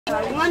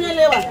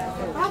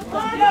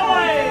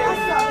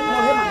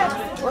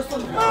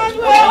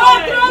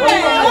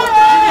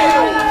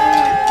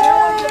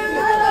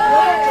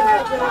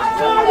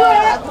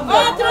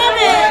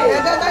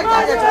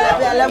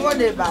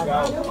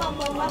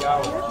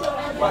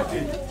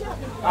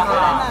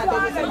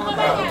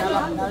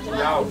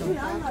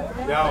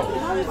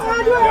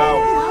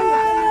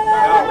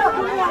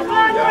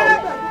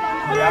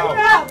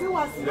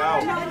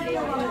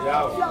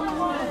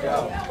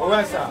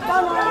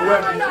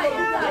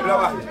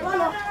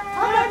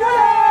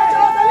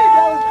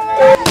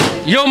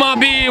Yo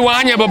mabi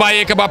wanye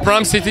babaye kaba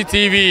Pram City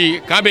TV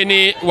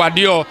kabeni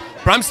wadio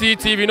Pram City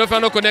TV no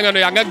fano konenga no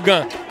yanga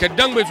gan ke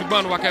dangbe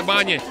zugban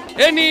wakebanye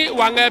eni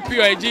wanga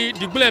pio eji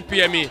Digblen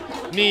PME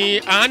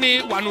ni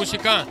ani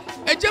wanushika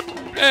eje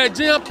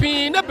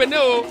jiapin na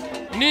beneo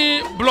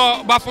ni blo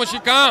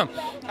bafonshika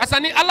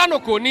asani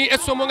alanoko ni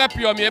esomonga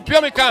pio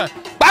me kan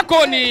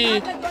bako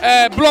ni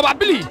blo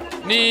babili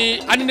ni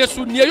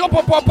aninesu ni yo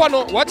popo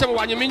no wacha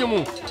wanye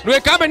minyumu no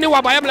e kabe ni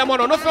wabayam le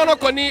mono no fano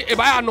ko ni e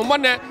baya no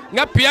mone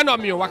nga piano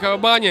mi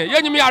wakebanye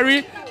yenyimi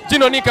ari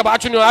jino ni ka ba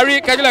chuno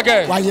ari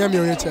kagileke wanye mi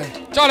oyeche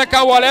chole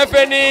ka wole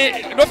fe ni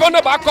no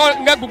fano ba ko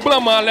nga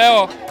Digblen ma le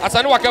o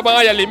asani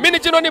wakebanye le mini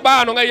jino ni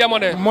ba no nga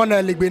yemone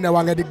mone ligbe na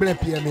wanga Digblen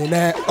PME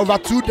na over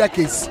 2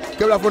 decades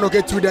kebla fono ke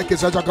 2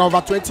 decades so ka over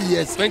 20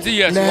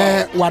 years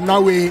na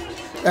wanawe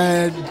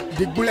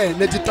Digblen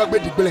ne jitogbe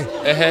Digblen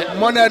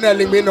mone na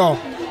ligbe no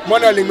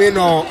Mona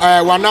limeno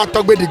wana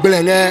togbe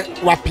Digblen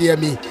wa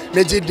PME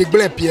neji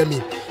Digblen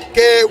PME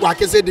ke wa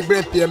kese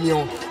Digblen PME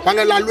on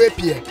wanga la lue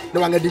pie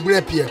no wanga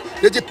Digblen pie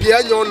neji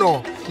pie nyo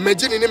no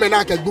meji ni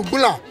mena ke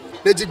Digblen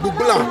neji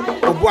Digblen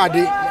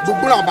obuade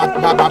Digblen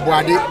baba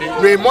boade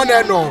no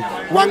mona no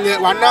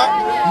wana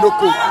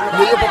noko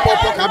ne yo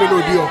popo ka be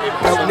no dio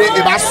ne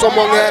e ba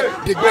somo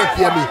Digblen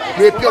PME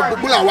ne pie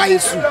Digblen wa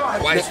yesu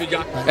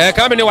ja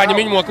ka be ne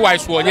wanyemi nwo ke wa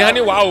yesu onye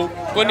hani wa o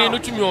koni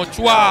nutumi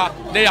ochua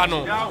ne ya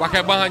no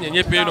wakeba ha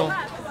nyenye pe no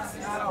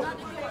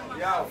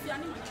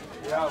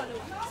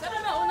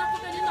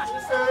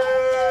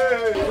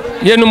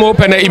ye numo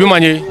open ibi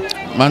manye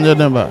manje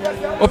demba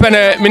open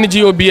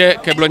miniji obie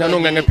ke blonya no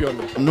ngenge pio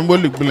numo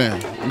Digblen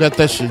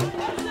ngatashi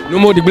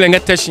numo Digblen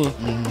ngatashi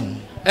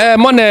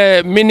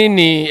mone mini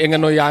ni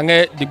engano ya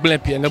nge Digblen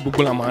pie nge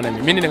Digblen ma na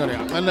mini ngano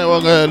ya ane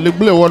wanga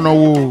Digblen wono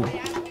wo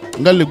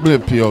nga Digblen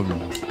pio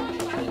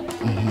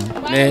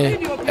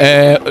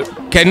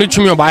ke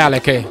nuchumi obaya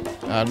leke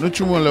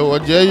nuchumi le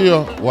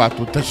ojeyo wa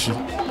tutashi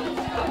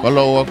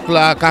kolo wo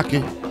kla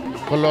kaki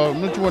kolo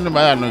nuchumi ne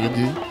baya no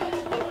gidi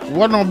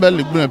wono be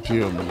Digblen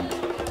pio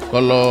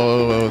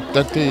kolo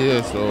 30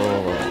 years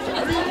or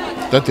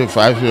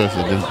 35 years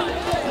ago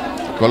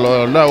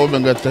kolo na wo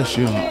benga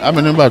tashi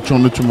amene ba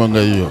chon nuchumi nga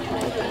yo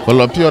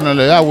kolo pio no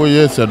le ya wo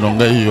yes no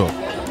nga yo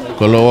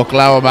kolo wo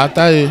kla wo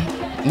batai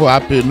ngo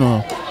ape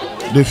no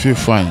de fi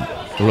fine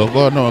kolo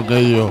go no nga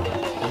yo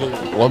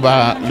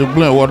Waba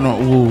Digblen wono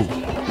wu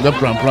the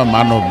Prampram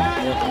manob.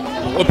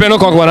 Openo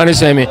ko wana ni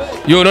semi.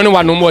 Yo no ni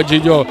wanu mo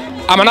jijo.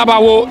 Amana ba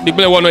wo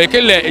Digblen wono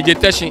ekele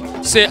ejeteshi.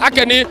 Se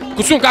akeni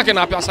kusunka ke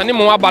na piasa ni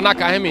mo aba na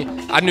ka hemi.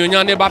 Ani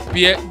onya ne ba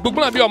pie.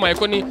 Digblen bi o ma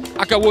ekoni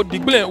aka wo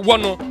Digblen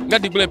wono nga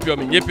Digblen pio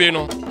mi yepe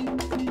no.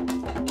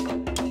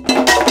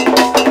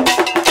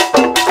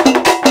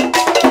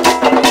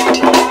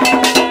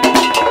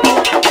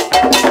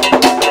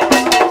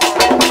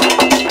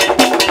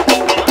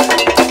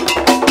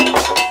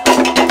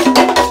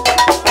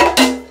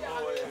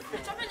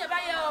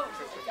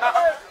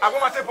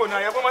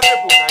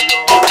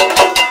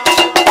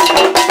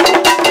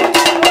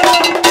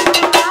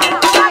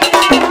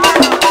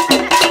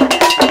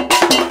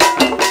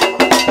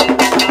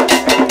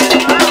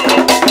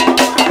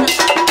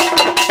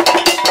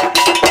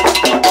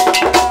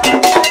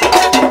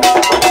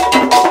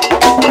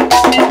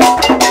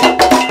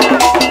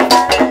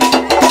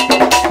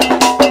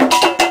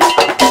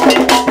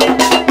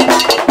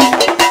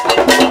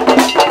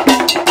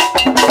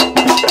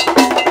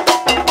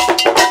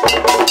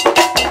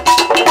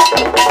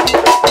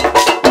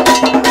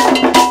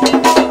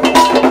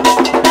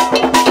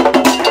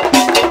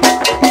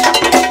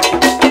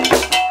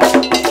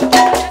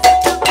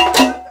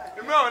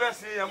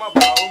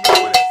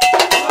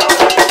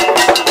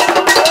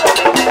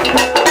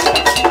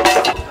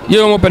 Ye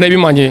mo pene bi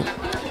manje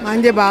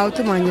ba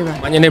otu manje ba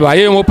manje ne ba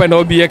ye mo pene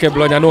obi ye ke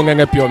blonya no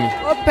ngenge piomi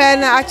o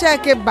pene a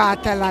cheke ba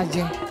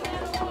talaje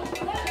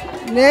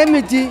ne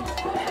emiji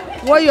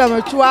wo yo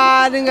me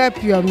twa nga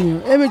piomi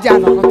emiji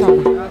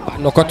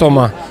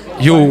anokotoma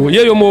yo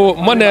ye yo mo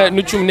mane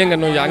nuchum ne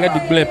ngeno ya nga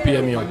Digblen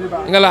PME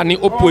ngala ni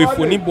opo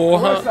efo ni bo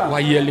ha wa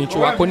yele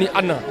chwa ko ni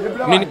ana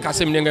ni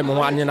kasem ne ngemo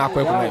mo anya na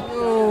akwa ko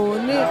o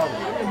ni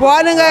bo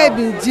nga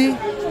ebiji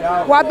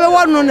wa be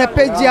wonu na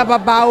peji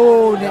ababa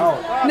o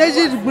ne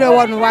ji Digblen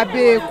wonu wa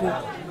be ko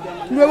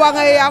nwe wa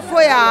nga ya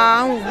fo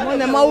ya mo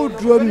ne ma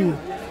udro mi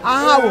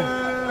aha wo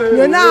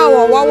no na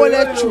wo wa wo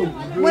le chu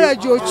mo na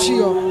ji ochi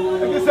yo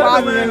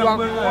wa no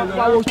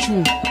wa wo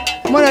chu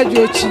mo na ji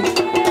ochi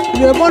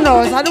ne mo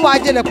na sa de wa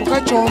je le ko ka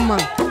choma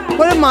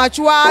ko le ma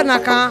chwa na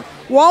ka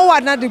won wa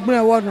na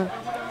Digblen wonu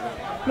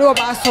no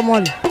ba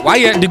somon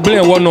why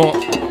Digblen wono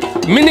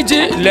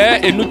miniji le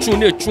enuchu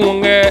ne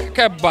chunge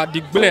ke ba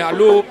Digblen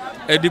alo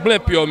Digblen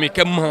piomi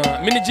ke ma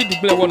miniji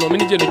Digblen wono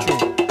miniji enuchu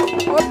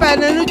o pa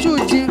na enuchu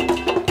ji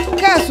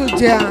ke so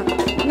je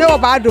ne o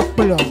ba do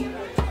plo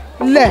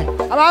le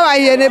aba wa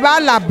ye ne ba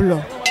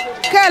lablo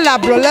ke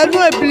lablo le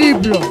no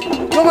ebliblo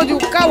loko ju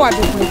ka wa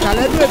do plo ta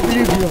le no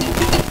ebliblo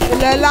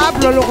le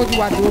lablo loko ju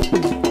wa do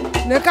plo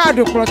ne ka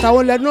do plo ta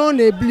won le no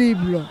ne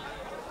ebliblo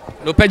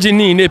no peji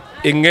ni ne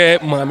enge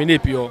mami ne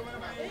pio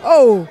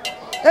oh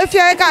if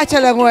you ka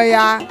chele ngo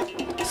ya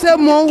se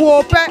mo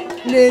wo pe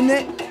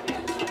nene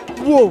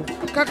wo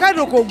kaka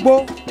do ko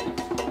gbo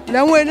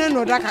le won ene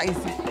no da ka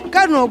isi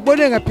ka no gbo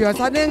de nga pio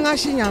sa de nga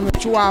shinya me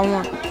chuwa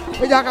won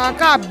e ja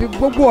ka bi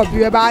gbogbo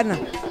obi e ba na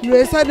no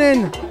e sa de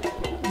na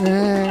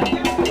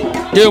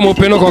ye mo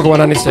peno ko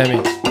wana ni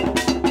semi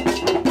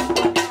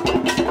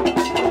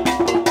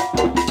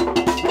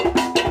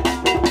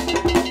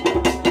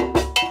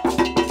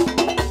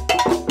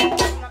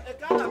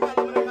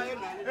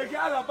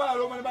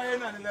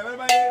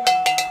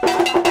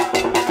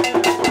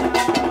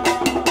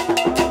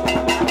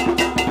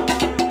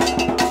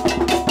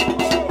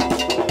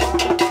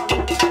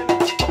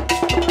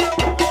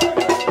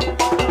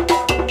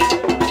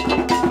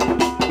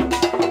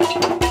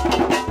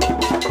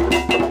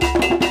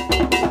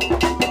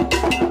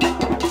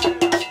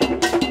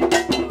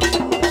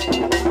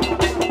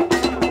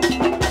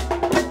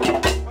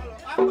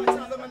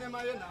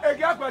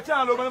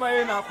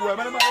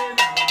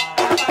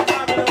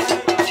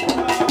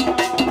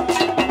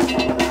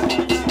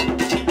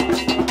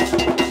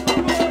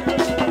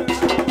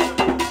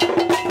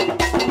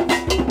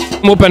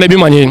mo pene bi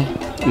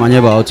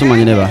manye ba otu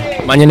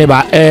manye ne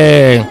ba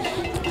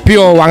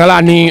pio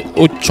wangala ni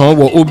o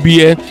chonwo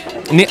obie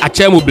ni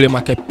ache mo ble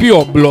make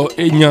pio blo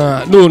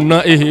enya no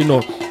na ehe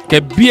no ke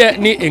bie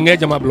ni enge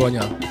jama blo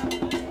nya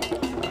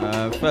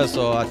first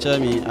so ache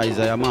mi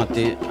Isaiah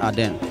mate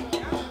aden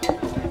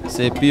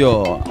se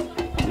pio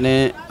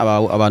ne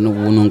aba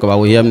nu ka ba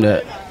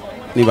yemde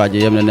ni ba je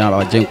yemde na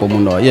ba jen ko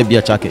mundo ye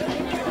bia chake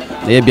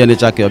ne ye bia ne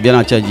chake bia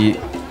na chaji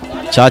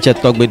chache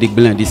togbe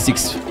Digblen di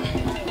 6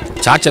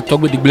 chache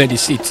togbe Digblen di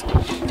 6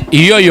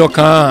 iyo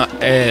kan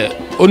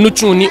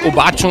onuchu ni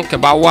obachun ke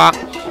ba wa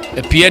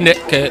piene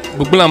ke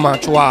Digblen ma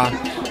chwa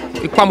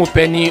ipa mo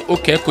pe ni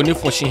oke ko ni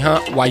foshin ha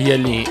wa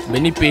yeli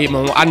beni pe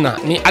mo ana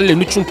ni ale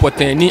nuchu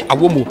poten ni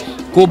awomo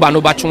ko ba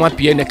no ba chwa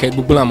piene ke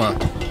Digblen ma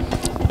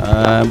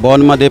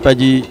bon ma de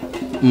paji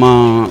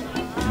ma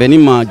beni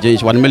ma je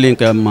wan melin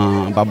ke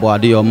ma ba bo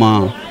adi o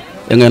ma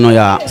engeno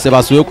ya se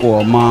ba so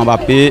ko ma ba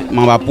pe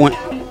ma ba point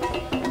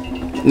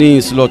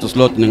ni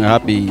slot ni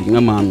happy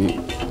ngama mi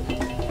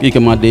pike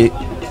ma de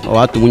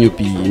wa tu munyu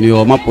pi ni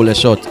o ma pole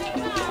shot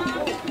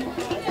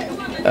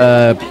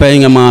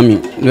paying mami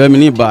no mi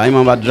ni ba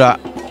ima ba dra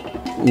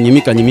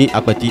nyimi ka nyimi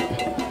akwati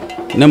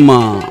ne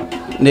ma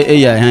ne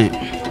eya hen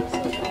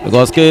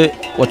because ke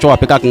o chwa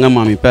pe ka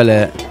ngama mi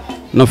pele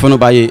no fono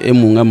ba ye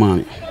emu ngama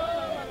mi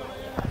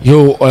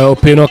yo o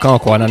peno kan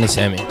ko na ni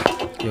semi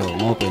yo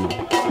mo peno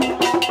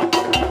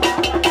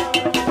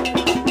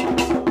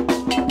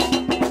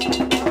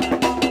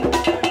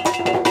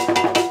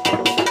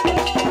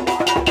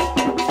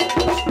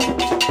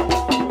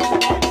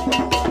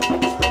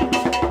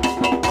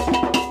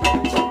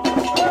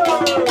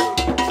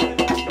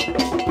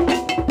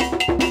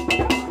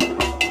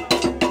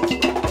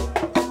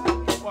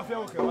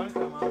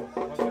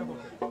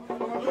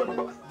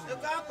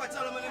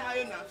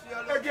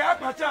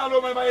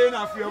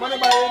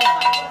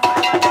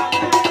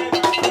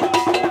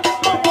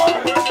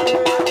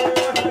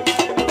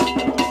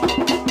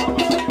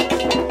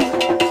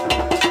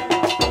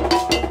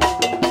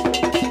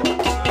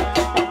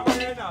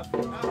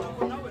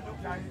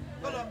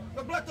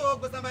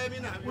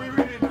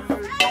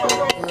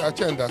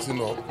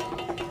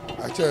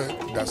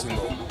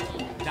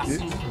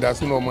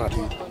Dasino mati.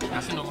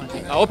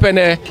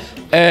 Open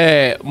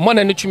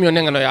mona ni chumi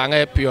onenga no ya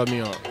nga pio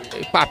mi o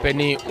pape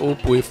ni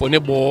opo efo ne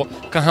bo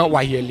ka ha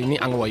wayeli ni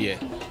anwoye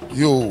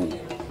Yo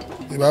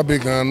e ba be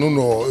gan no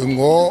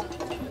ngo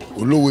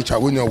olowo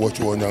chawonya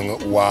wochu onya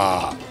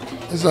wa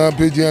esa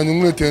peji anu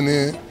ngete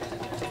ni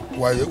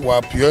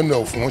wa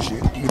piano funshi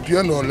ni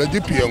piano le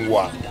di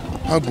piengwa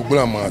ha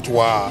Digblen ma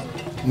chwa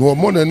no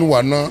mona ni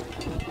wa na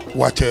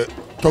wa che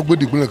togbe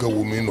Digblen ka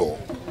wo mi no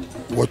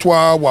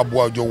wochwa wa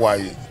bo ajo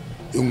waye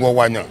ngo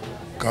wanya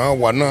kan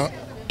wana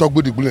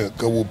togbe Digblen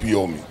ka wo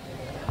piomi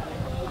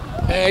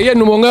ye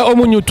numo nga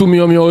omunyu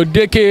tumiomi o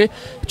deke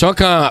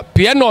choka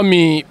piano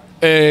mi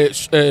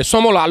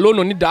somo la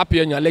lono ni da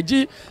piano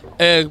leji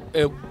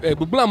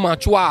Digblen ma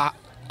chwa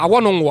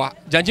awono nwa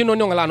janji no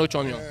nyongala no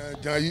chomio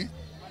janyi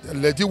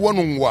leji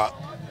wono nwa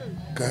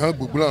kan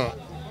Digblen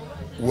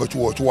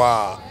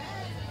wochwa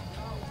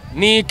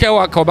ni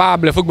kewa ko ba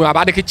ble fugbe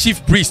abade ke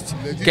chief priest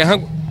ke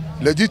han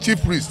leji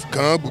chief priest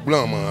kan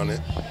Digblen ma ne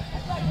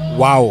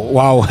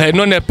wow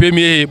no ne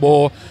premier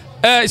bo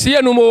si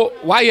ye numo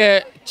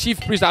waye chief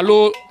priest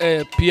alo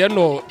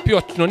piano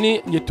piot no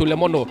ni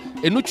nyetolemono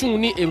enuchu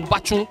ni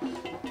embachun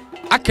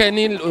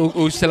akeni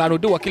o selano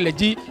de wakile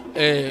ji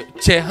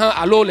che han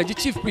alo le ji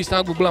chief priest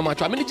han Google ma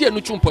twa me ji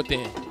enu chu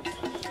important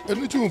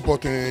enu chu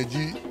important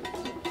ji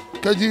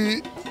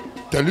kaji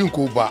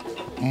talinko ba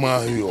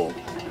ma yo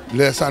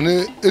le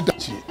sane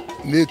edachi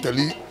ne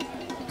tali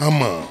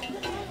ama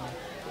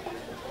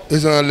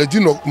eza le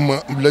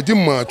ji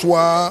ma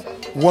twa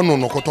wono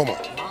no kotoma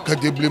ka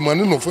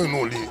Digblen no fe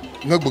no le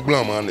nga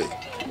Google ma le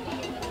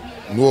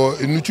no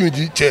enu chu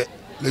ji che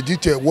le ji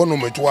che wono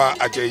me twa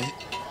ache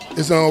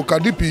eza o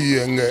kadipi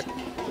nge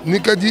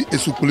nikaji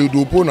esukule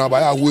dopo na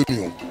ba ya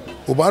wemi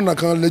o ba na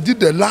kan le ji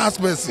the last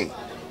person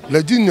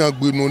le ji nya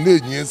gbe no na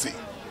yin se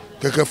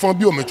keke fon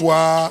bi o me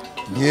twa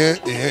yen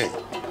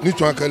ni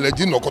twa ka le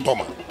ji no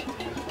kotoma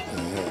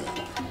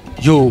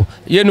yo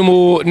yenu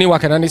mo ni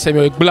wakana ni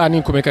semi gbla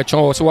ni ko me ka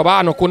chon so wa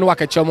ba no ko ni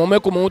wakache mo me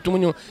ko mo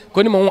tumunyo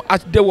ko ni mo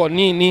at de wo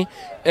ni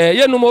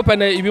yenu mo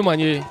pene ibi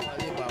manye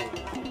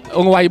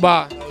onwa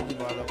iba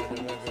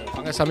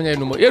anga samenya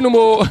yenu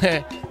mo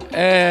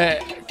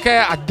ke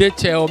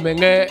adeche o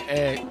menge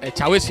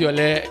chawesi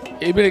ole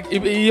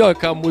ibi yo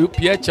ka mo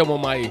pie chemo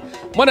mai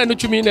mona no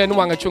tumi na no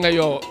wanga chunga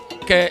yo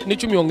ke ni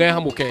tumi o nge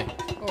hamuke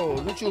oh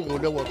no chugo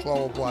de wo twa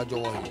wo po ajo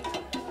wo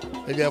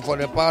e for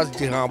the past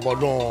di han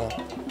bodon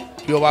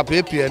pio ba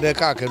pepe ne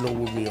ka ke no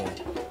wo mi o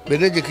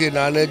beneje ke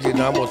na na je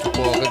na mo to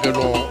ko ke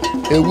no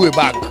ewu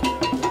bag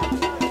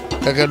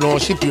ke no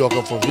ship yo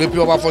ko fo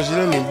pio ba fo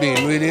sile ni bi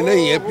no ni na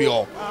yen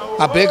pio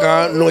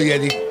abeka no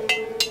yedi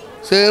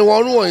se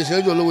wonu won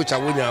se jo lowo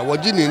chawonya wo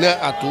ji ni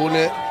na ato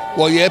ne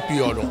wo ye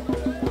pio no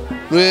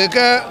no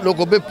ke no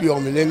ko be pio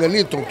mi ne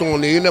ni tonton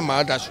ne ne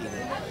ma da shi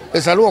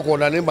e salu ko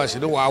na ne ba shi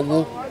ne wa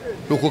wo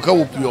no ko ka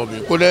wo pio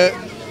mi ko ne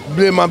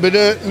ble ma be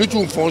ne ni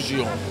tu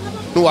fonction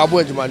no wa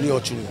bo ejima ni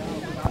ochu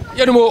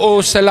yenu mo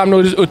o selam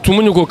no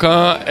tumunyu ko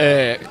kan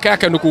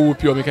ka no ko wo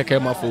pio mi keke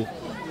mafo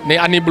ne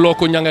ani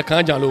block nyanga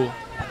kan janlo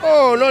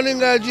oh no ni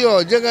ngaji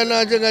o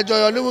jenga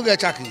joyo ni wo ge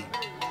chaki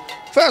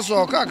first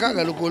o ka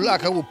ko la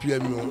ka wo pia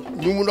mi o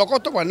numu no ko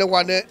to wa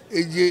ne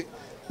eje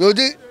no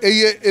di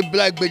eye e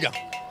black gbeja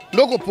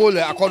loko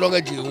pole akodo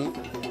ngaji hu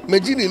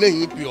meji ni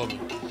lehin pio mi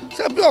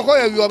se pio ko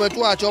ye yo me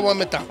to a cho mo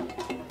meta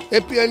e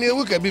pia ni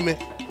ewu ke bi me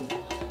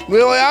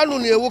we o ya nu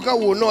ni ewu ka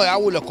wo no ya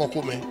wo le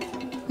kokko me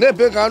ne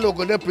pe ka no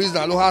ko de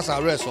prisoner lo house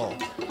arrest o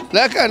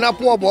le ka na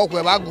po obo ko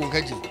e ba gun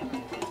keji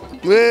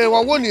we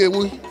wa wo ni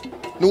ewu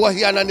ni wa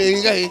hia na ne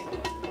hinga he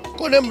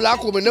ko ne mla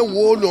ko me ne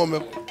wo no me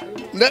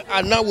ne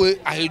anawe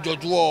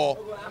ahejoju o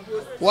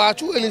wa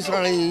tu eni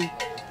san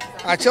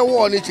ache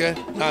wo ni che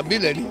na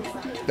bile ni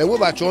le we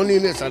ba cho ni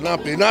ne sana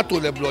pe na to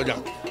le bloja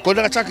ko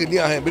na chake ni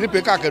ahe bi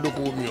pe ka ke do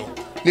ko mi o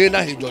ni na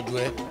ahejoju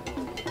e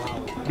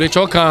le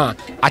choka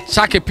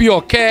achake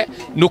pio ke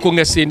no ko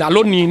ngese na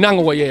lo ni na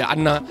ngo ye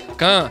ana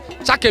kan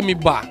chake mi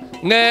ba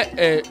ne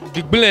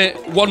Digblen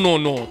wono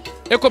no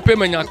eko pe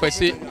menya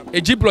kwese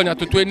eji blonya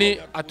toto ni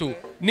ato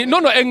ni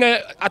no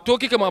enge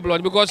atoki ke ma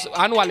blood because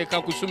anu wale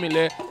ka kusumi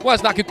le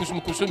was na ki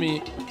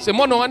kusumi se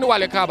mono anu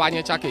wale ka ba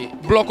anye chake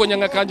block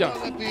nyanga kanja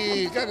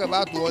bi ka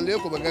ba to le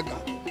ko benga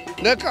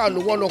ne ka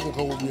anu wono ko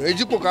ka wo mi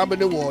eji ko ka be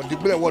ne wo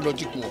Digblen wono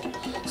ti ko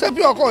se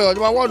bi oko yo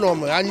ma wono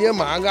me anye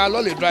ma anga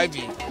lo le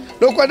drive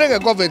no ko ne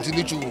government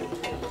ni chu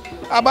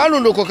abanu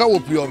no ko ka wo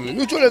pio mi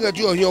ni chu le ga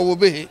ti o hin wo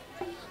be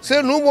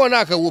se nu mo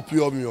na ka wo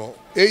pio mi o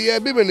eye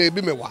bi me na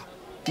ebi me wa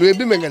no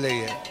ebi me ngale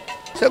ye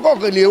se ko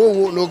ke ni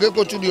ewo no ke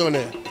ko tu di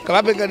one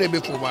ka ba be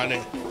fu ma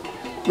ne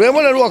me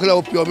mo na ro ka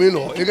wo pio mi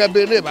no e ga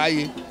be ne ba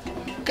yi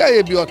ka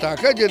ye bi ota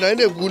ka je na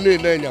ne gu ne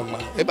na nyama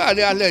e ba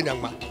ni ale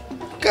nyama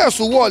ka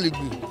su wo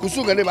ligbu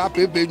kusu ga ne ba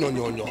pepe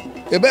nyonyo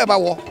e be ba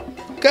wo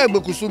ka gbe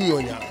kusu mi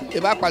onya e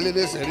ba pa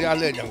le se ri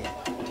ale nyama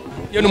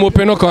yenu mo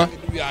peno kan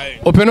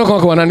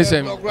ko wana ni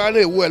sem okra na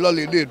ewu e lo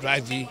le dey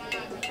drive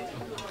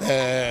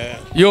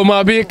yo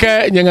ma bi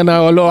ke nyanga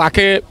na lo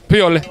ake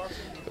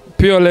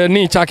piole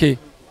ni chake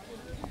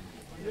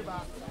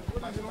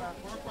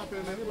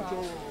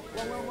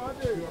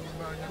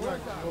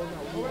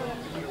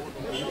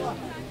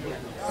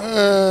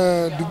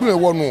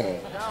Digblen wono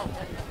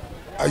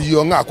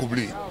ayo nga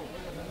akubli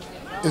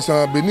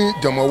esa beni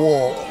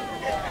jamawo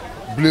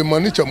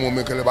blemani chamo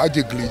mekele ba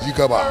je gliji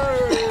ka ba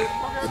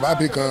e ba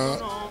be kan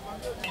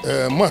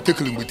ma te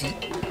Klegmenti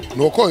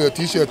no ko yo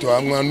t-shirt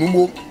anwa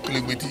Numo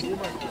Klegmenti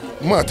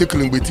ma te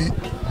Klegmenti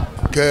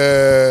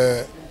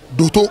ke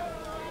doto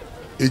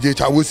eje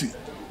chawosi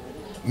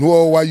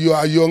no wa yo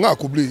ayo nga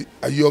akubli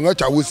ayo nga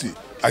chawosi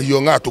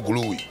ayo nga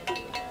toguluwi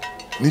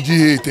ni ji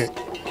hete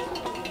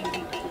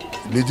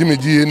leji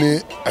meji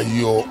ni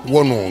ayo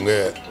wono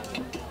nge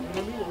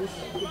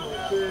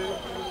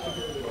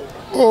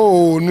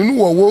oh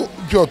ninu wo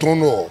jo ton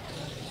no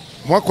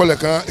mo kole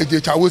kan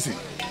eje chawosi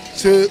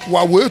se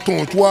wa we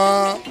ton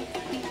twa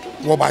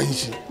wo ba yin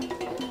si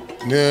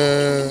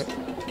ne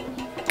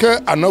ke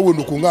anawo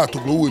nuku nga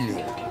atoglo we mi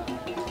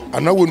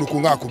anawo nuku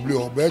nga akobli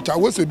o be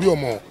chawosi bi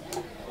omo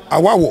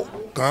awawo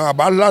kan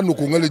abala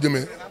nuku nga leje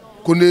me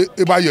ko ne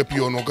e ba ye pi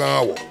ono kan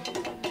awo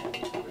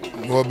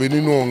no be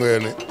ninu nge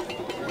ne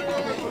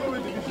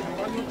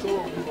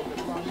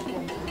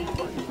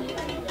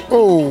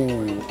oh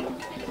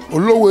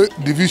Olowe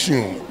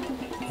division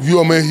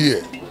view me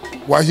here.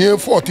 We're here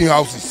 14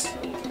 houses.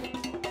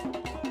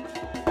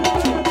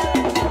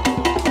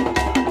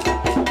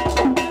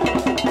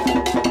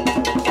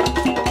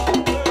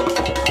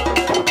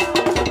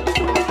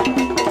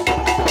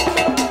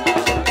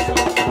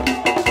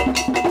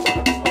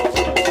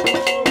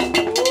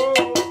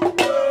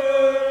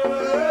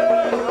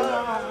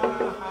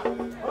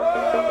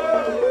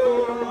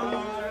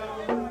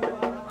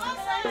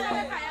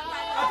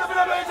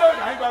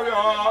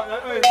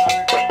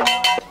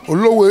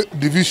 Olowe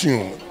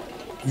division,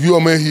 view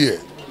me here.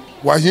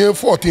 We're here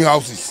 14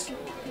 houses.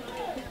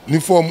 Ni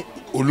form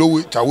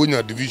Olowe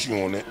Chawenya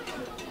division on it.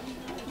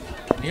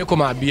 You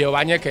come a beer,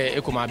 one yake,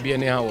 you come a beer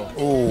near.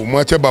 Oh,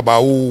 much baba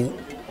o.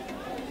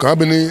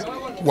 Kabini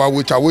wa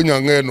we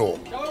Chawenya ngeno.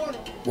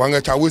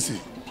 Wanga Chawesi,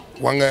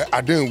 wanga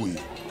Adenwi,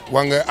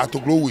 wanga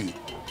Atoglowi,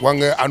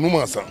 wanga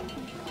Anumasa,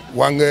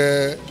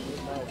 wanga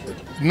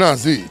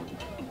Nazi.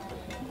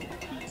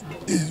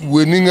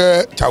 We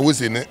ninga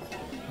Chawesi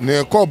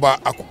ne koba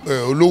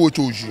Olowe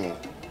Chojion.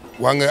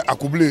 Wanga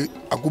akubule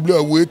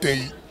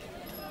aweten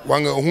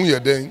wanga hunye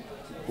den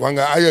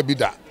wanga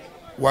ayabida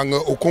wanga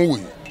okonwe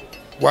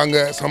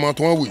wanga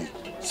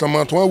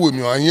samantoa we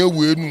mi anye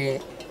we nu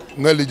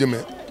ngalejeme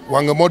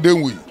wanga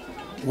modern we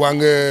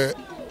wanga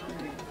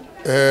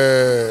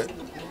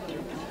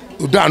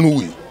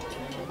udanu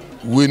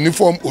we ni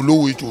form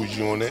Olowe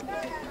Chojion ne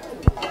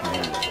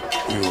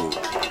yo.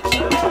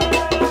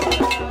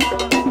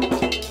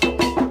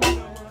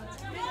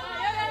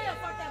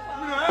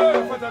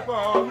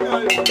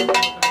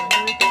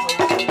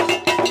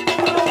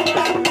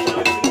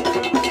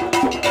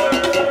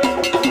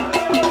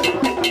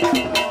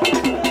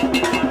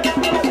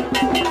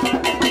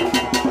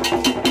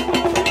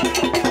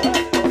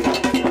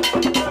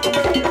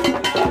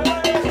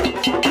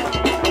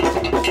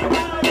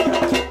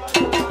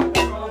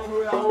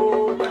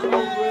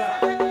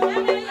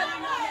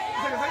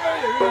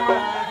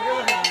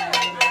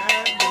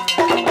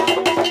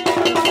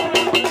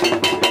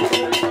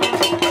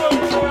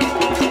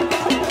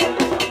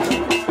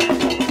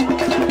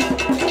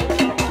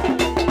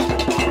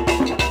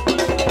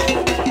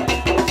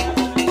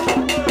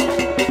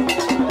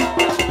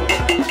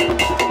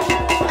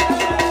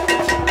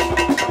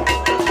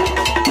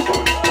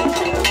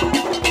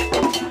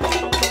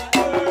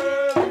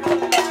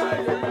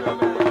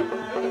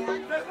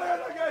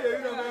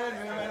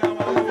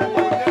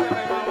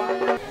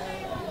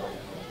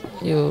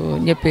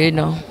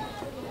 Nyepeno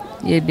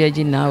ye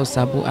beji na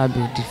Osabu Abu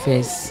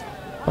Defense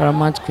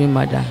Paramount Queen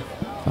Mother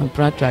from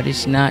Prampram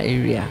traditional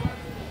area.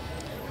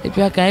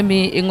 Epia ka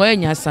mi engoye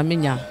nya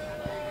saminya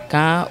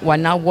ka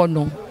wana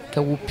wono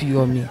ka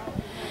wupio mi.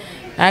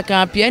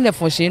 Aka pia ne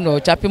fonshi no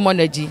chapi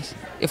moneji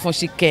e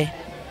fonshi ke.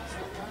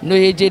 No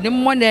yeje ni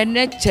mone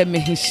ne cheme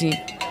hishi.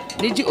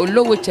 Niji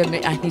Olowe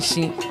cheme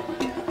ahishi.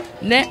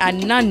 Ne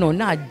anano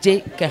na je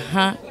ke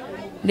ha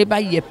ne ba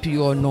ye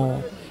pio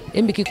no.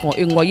 Emi ki kon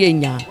engoye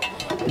nya.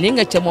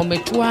 Ninga chemo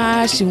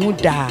metwa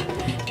shimuda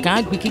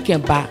ka gbi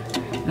kikemba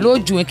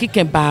loju en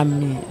kikemba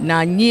mi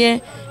na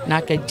nye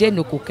na ka je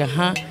no ko ka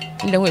ha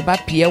nde we ba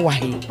pie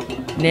wahi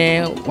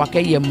ne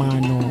wakeye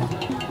mano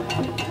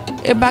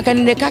e ba kan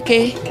ne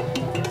kake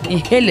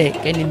ihele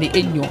ken ni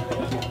enyo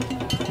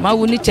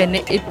mawuni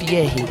chene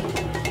epie he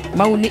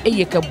mawuni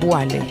eye ka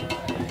buale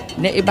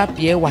ne e ba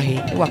pie wahi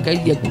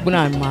wakeye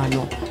gbuna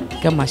mano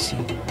ka mashi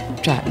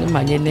twa ne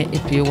manye ne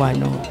epie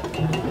wano.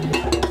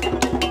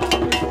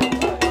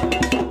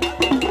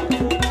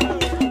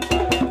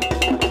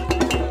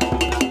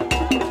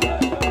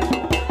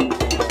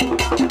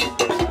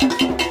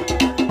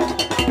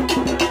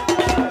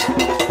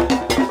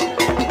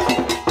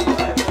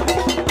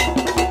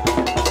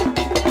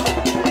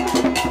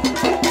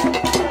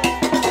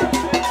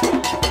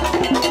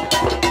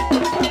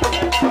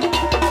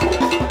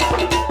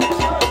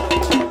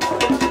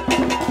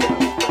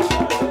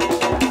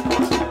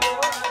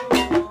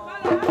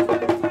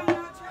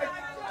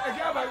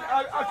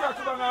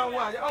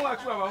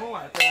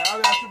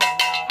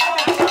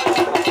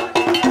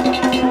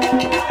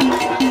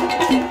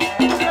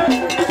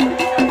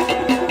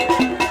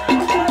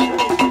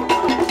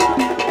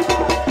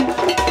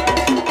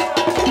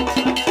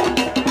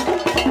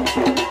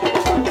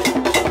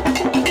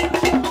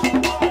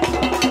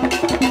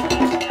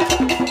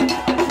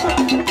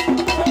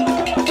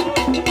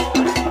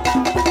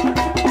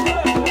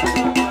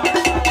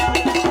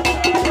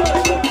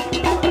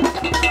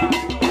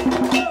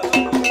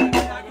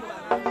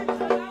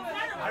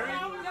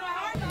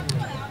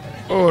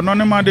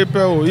 Anonymous de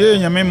Peo, ye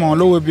nyame mon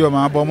lowe bio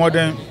ma bo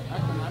modern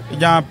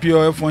ja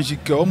pure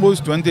fonshike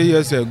almost 20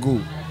 years ago.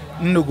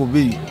 Ndoko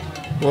be.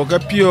 O ka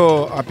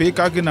pure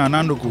apeka kina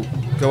nandoko.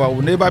 Ke wa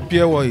neba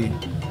pure wo yi.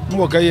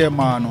 Nwo ka ye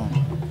ma no.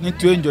 Ni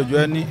tu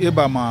enjojo ni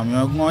eba ma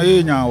ngo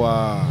ye nya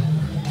wa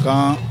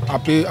kan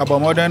ape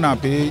abomodern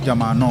ape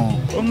jamano.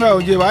 Onga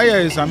oje ba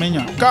ye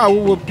samenya. Ka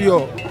wo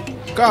pure.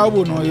 Ka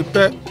wo no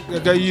ipe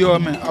ke yo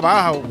me aba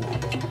ha wo.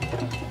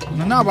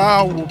 Na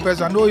ba wo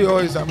pesa no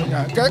yo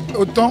isamenya ke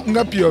oton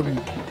nga piobi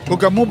o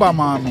ka mo ba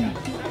ma mi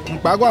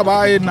mpagwa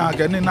ba e na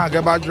ke ni na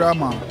ke ba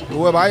drama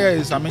we ba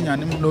ye samenya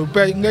ni no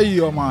pe ngai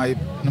yo ma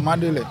ni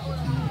mandele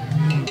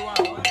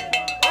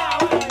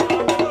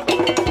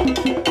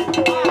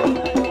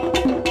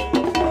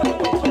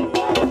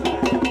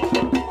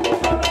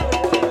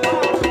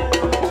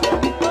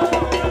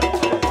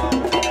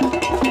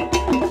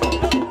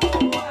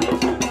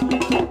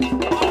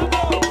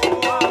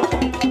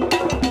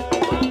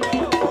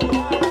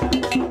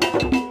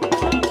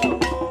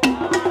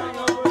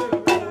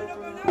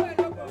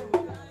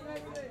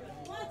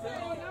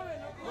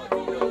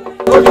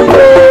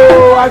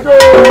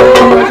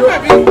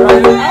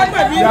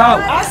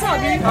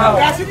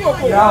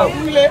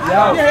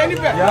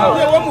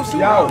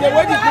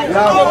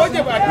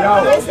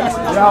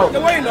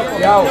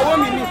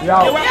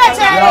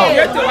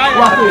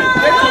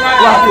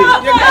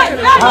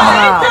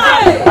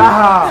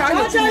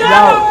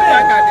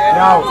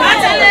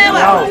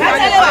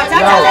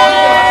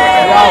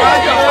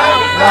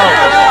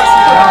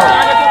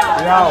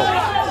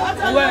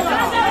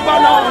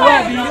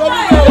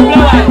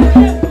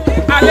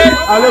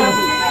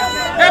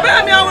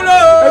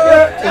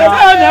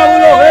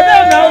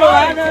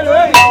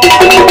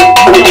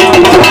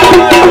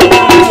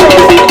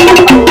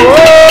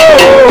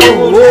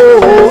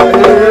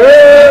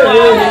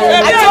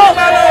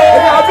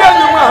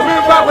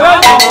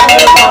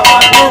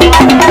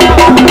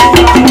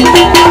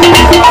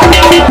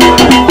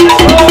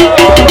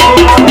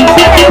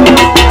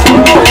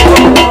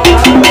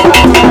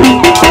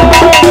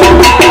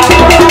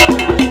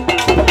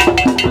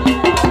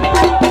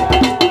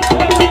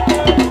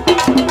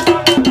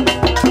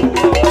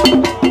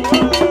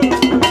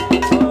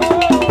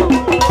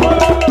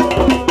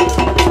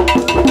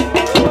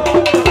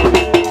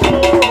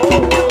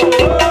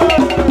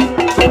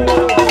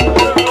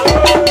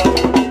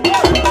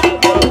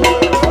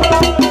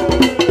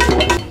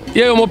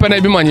Open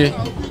a bimanye.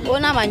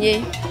 Ona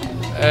manye.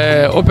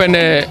 Open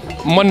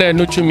mone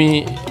no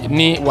chumi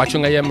ni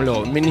wachunga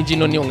yemlo. Miniji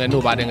no ni onge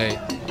no badenga.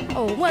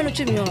 Oh, mo no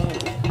chumi no.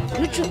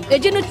 No chu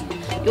eje no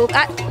yo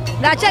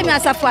da cha mi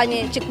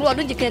asafanye chikru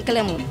odun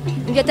jikenkele mo.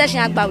 Nje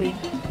tashin agbawe.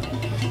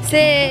 Se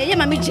ye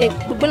mami je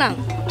gbugbulan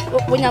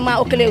wonyama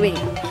okelewe.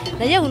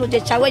 Na ye hunu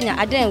je chawenya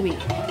adenwe.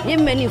 Ye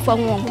meni fo ho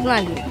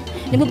gbugbulan ni.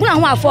 Ni gbugbulan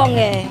ho afo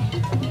nge.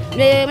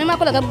 Ne me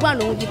makola ga gbugbulan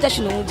no ji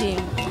tashin no ji.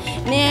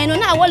 Ne no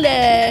na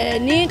wole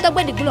ni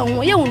tagbe Digblen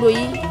ho ye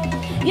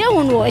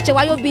hunu eche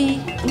wayo bi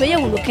me ye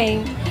hunu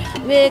ken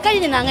we ka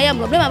yin na nga ya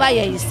problem ba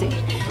ye ise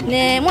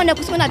ne mo ne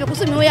kusu na be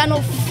kusu mi ya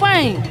no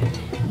fine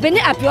be ni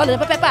apio le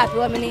pepe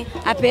apio mi ni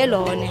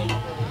apelo ne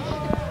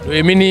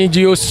we mini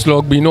geo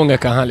slog bi no nga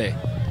ka hale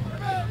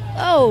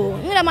oh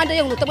ni la mande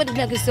ye hunu tagbe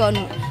Digblen kisi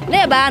no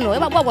le ba no e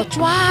ba gbo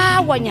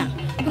twa wonya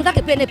ku ka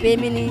ke pe ne pe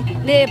mi ni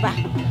le ba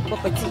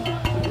popeti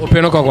o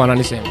pe no ko kwa na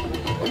ni se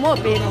mo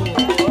pe no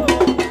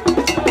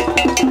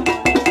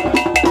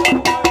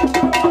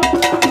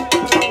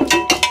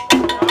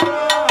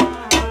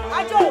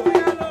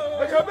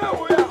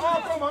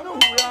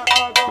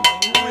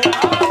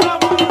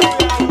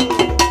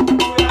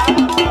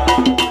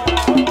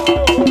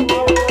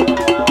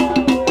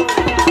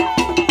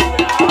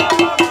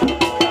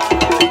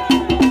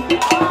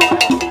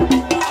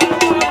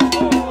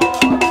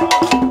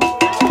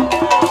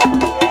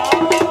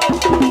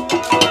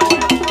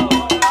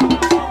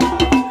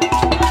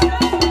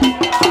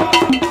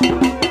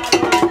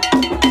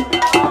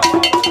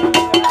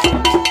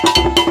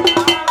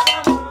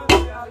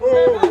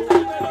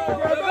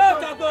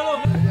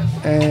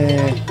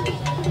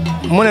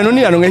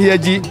no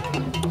heji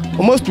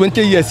almost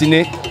 20 years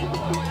in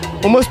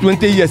almost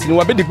 20 years in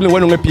wa be Digblen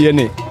wonu ngapie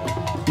ne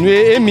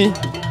nwe emi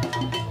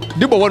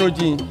dibo wono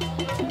ji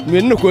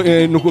nwe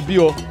noko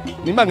bio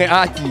ni ma nge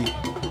ati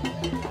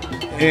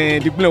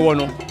Digblen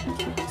wono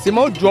se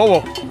ma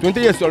odrowo 20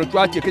 years or to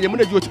ati keje mo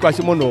na ji o ti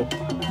kwase mo no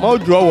ma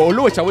odrowo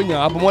olowo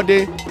chawenya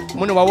abomode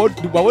mo ne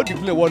wa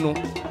Digblen wono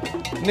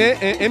ne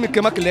emi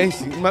kema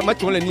kelensi ma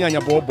chole ni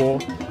anya bobo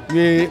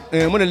nwe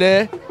mo ne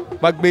le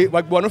bagbe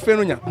wono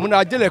fenu nya mo na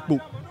ajele po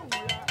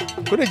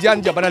ko ne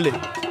jan jabanale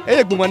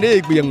e gbuma ne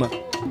e gbiyema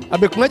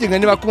abekunga jinga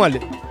ne bakunale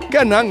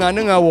ke na nga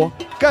ne ngawo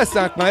ke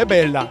san kan e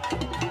bela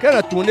ke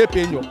na tu ne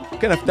penyo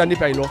ke na fitani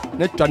pailo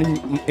ne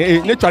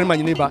twani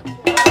manyine ba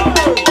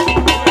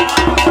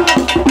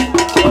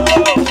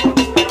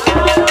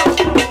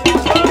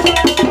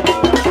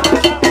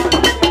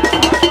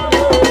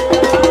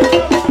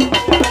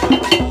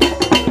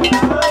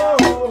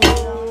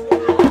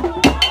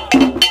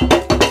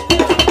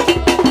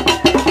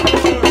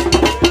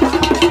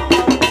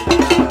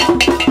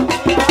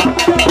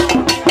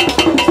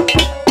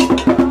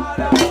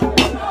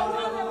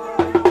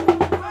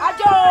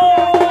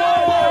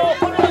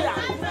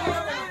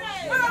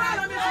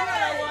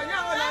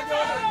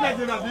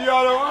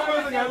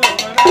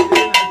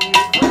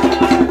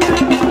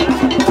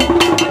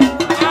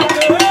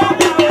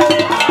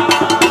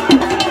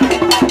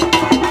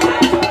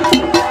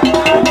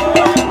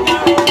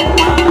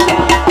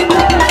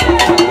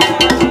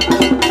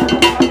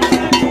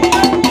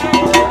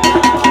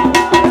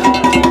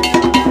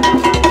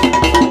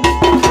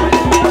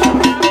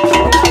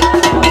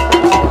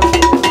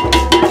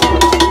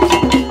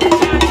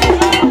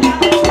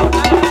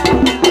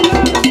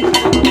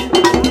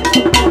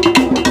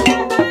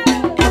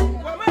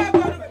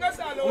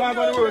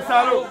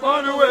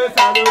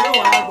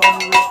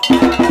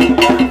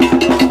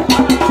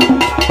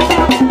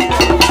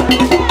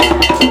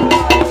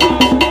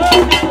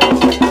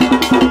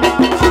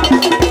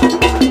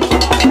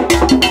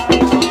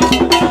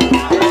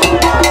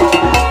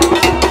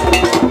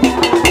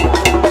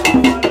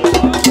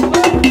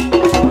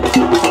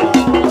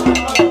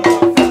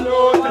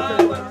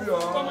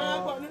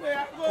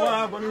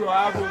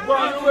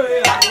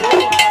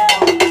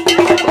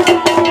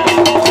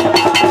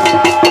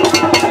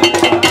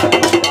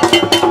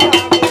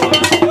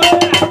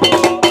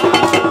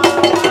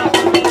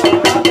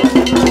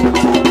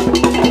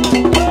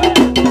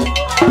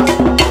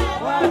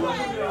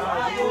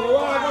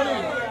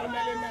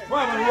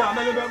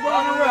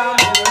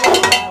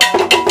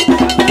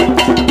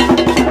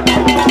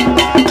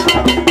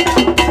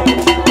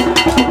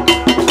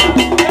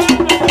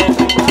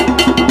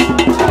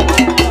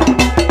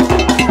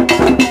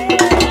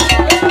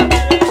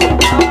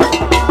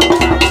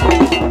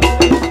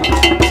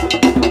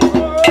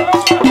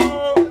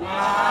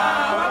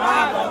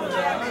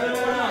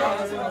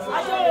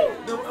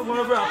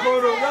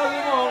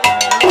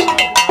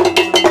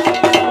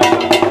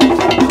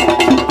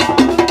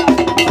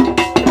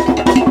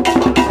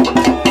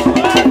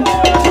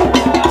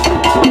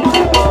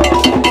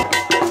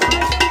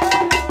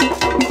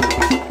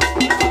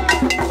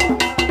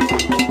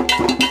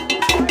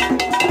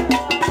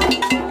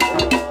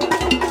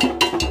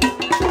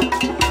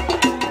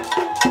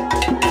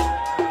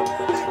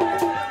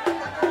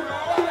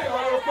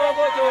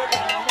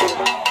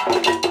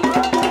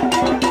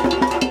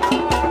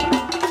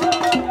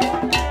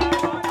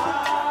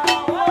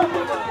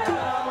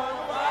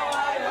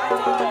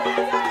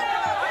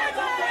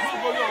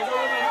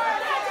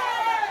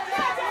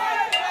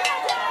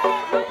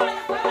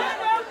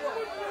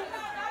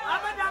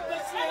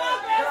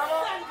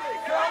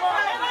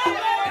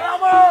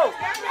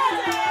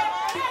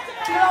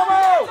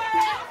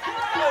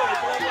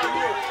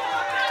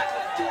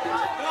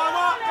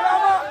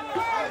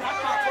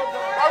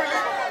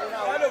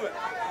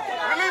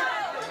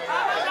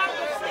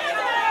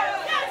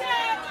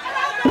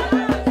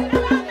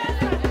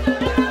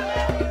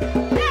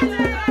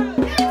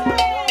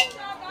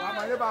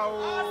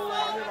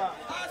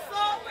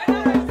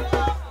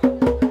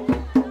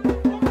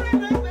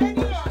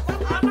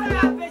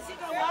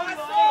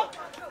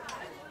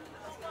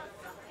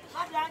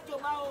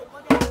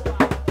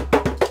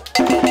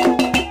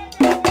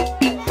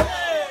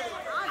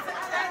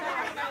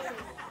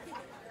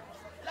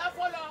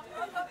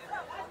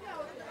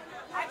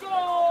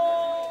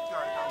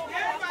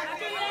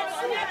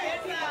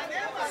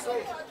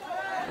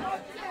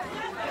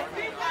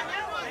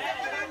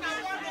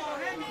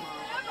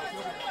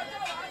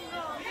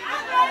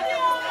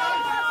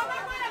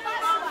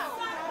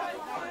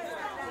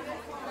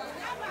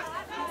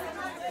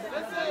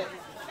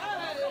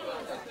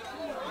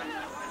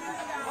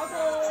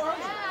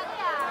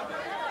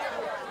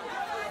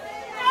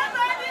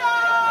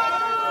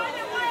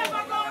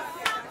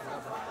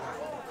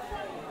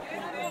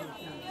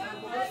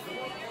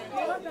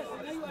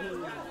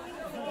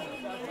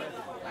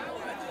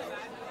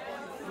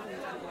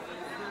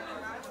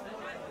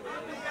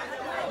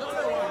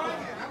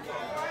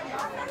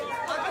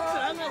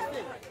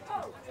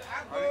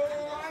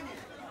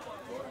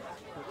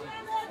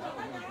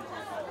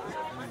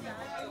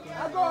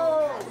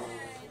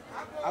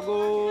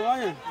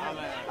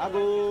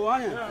Ago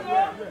anya.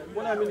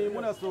 Muna mini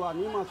muna soa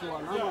ni ma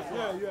soa na ma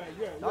soa.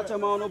 Na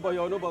chama no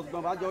boyo no boss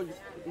ba jo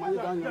mani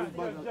dan yo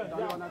ba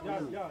dan wana ko.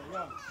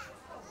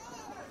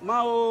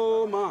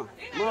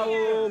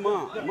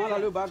 Ma la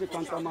le ba ke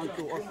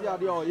cantamento. O si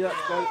adi o ye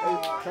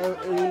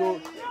uno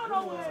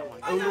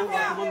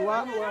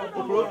manwa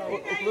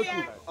oklotu.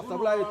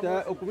 Asabla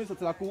ite okumi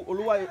satlaku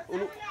oluwa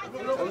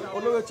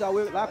oluwe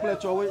chawe la kle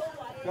chawe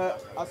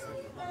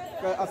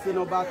ke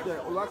asino bate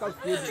olwaka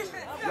studi.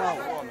 Ya.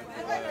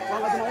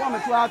 Wanga jama wa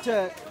metu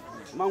ache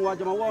mangwa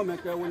jama wa me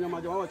ke wonya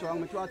ma jama wa chwa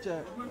metu ache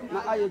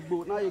na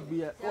ayegbo na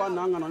ayegbiye wa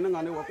na ngano ne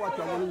ngane wa kwa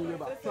chwa woni nyime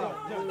ba